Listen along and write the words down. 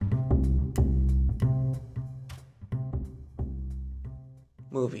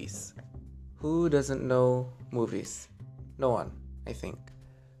Movies. Who doesn't know movies? No one, I think.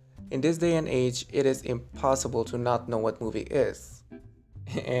 In this day and age, it is impossible to not know what movie is.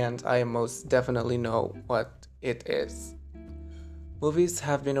 And I most definitely know what it is. Movies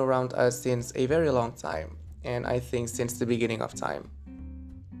have been around us since a very long time, and I think since the beginning of time.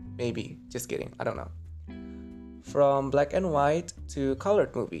 Maybe, just kidding, I don't know. From black and white to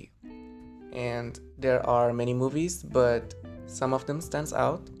colored movie. And there are many movies, but some of them stands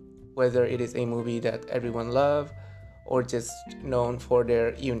out, whether it is a movie that everyone love or just known for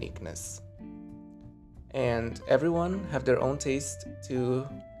their uniqueness. And everyone have their own taste to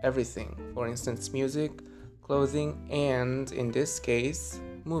everything. For instance, music, clothing, and in this case,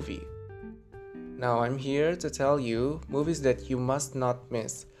 movie. Now I'm here to tell you movies that you must not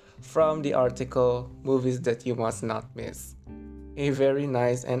miss from the article Movies That You Must Not Miss. A very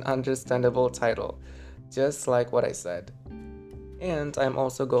nice and understandable title, just like what I said. And I'm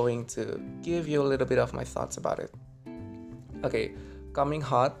also going to give you a little bit of my thoughts about it. Okay, coming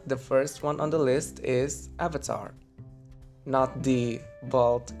hot, the first one on the list is Avatar. Not the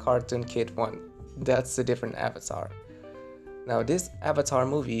bald cartoon kid one. That's a different Avatar. Now, this Avatar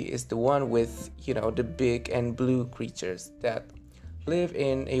movie is the one with, the big and blue creatures that live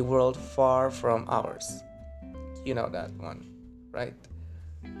in a world far from ours. You know that one, right?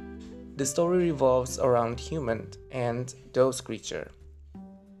 The story revolves around humans and those creatures.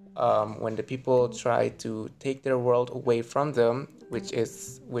 When the people try to take their world away from them,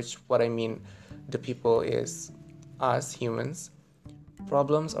 what I mean, the people is us humans,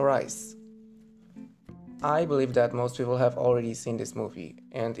 problems arise. I believe that most people have already seen this movie,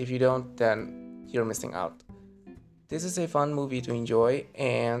 and if you don't, then you're missing out. This is a fun movie to enjoy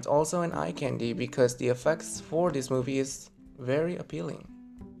and also an eye candy because the effects for this movie is very appealing.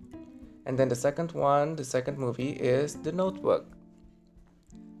 And then the second movie is The Notebook.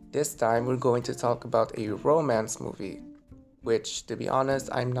 This time we're going to talk about a romance movie, which to be honest,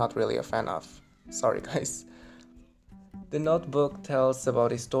 I'm not really a fan of. Sorry guys. The Notebook tells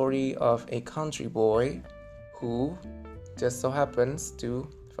about a story of a country boy who just so happens to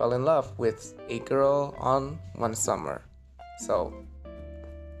fall in love with a girl on one summer. So,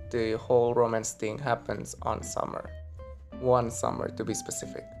 the whole romance thing happens on summer. One summer to be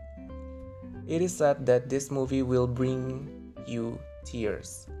specific. It is said that this movie will bring you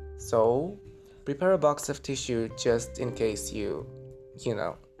tears. So, prepare a box of tissue just in case you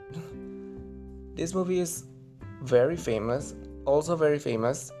know. This movie is also very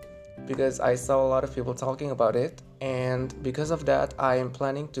famous because I saw a lot of people talking about it, and because of that I am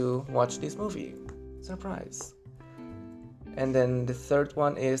planning to watch this movie. Surprise. And then the third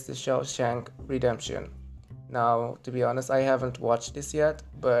one is The Shawshank Redemption. Now, to be honest, I haven't watched this yet,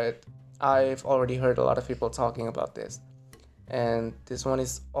 but I've already heard a lot of people talking about this. And this one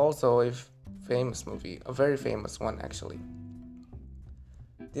is also a famous movie, a very famous one actually.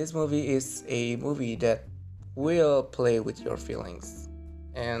 This movie is a movie that will play with your feelings.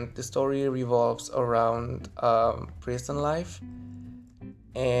 And the story revolves around prison life.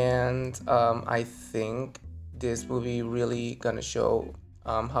 And I think this movie really gonna show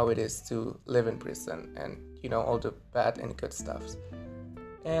how it is to live in prison and, all the bad and good stuffs.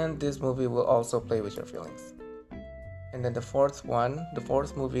 And this movie will also play with your feelings. And then the fourth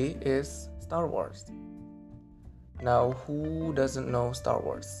movie is Star Wars. Now, who doesn't know Star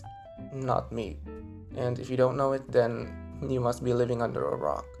Wars? Not me. And if you don't know it, then you must be living under a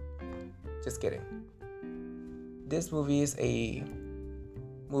rock. Just kidding. This movie is a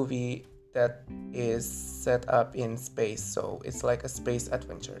movie that is set up in space, so it's like a space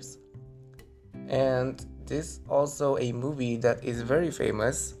adventures. And this also a movie that is very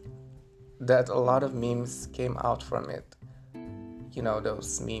famous, that a lot of memes came out from it.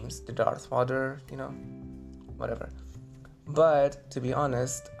 Those memes, the Darth Vader, whatever. But to be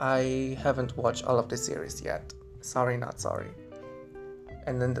honest, I haven't watched all of the series yet. Sorry, not sorry.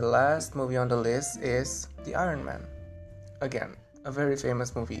 And then the last movie on the list is The Iron Man. Again, a very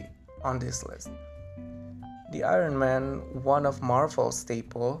famous movie on this list. The Iron Man, one of Marvel's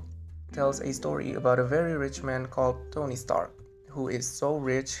staple, tells a story about a very rich man called Tony Stark, who is so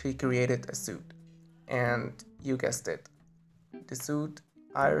rich he created a suit. And you guessed it. The suit,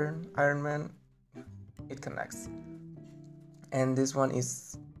 Iron Man, it connects. And this one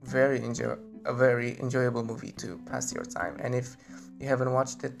is a very enjoyable movie to pass your time. And if you haven't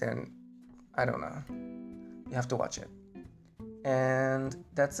watched it, then I don't know. You have to watch it. And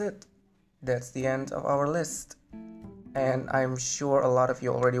that's it. That's the end of our list. And I'm sure a lot of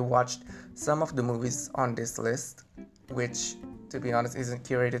you already watched some of the movies on this list, which, to be honest, isn't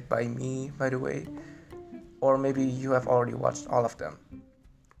curated by me, by the way. Or maybe you have already watched all of them.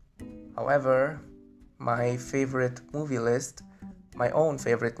 However, my own favorite movie list,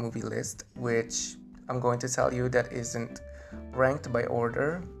 which I'm going to tell you that isn't ranked by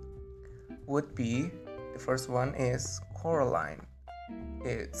order, would be, the first one is Coraline.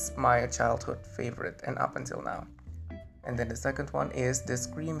 It's my childhood favorite and up until now. And then the second one is the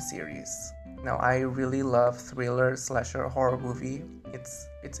Scream series. Now, I really love thriller slasher horror movie. It's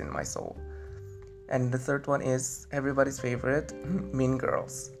in my soul. And the third one is everybody's favorite, Mean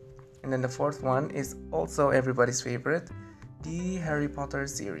Girls. And then the fourth one is also everybody's favorite, the Harry Potter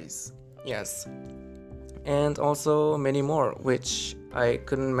series. Yes. And also many more, which I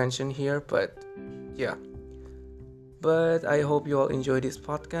couldn't mention here, but yeah. But I hope you all enjoy this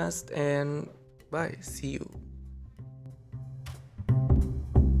podcast, and bye. See you.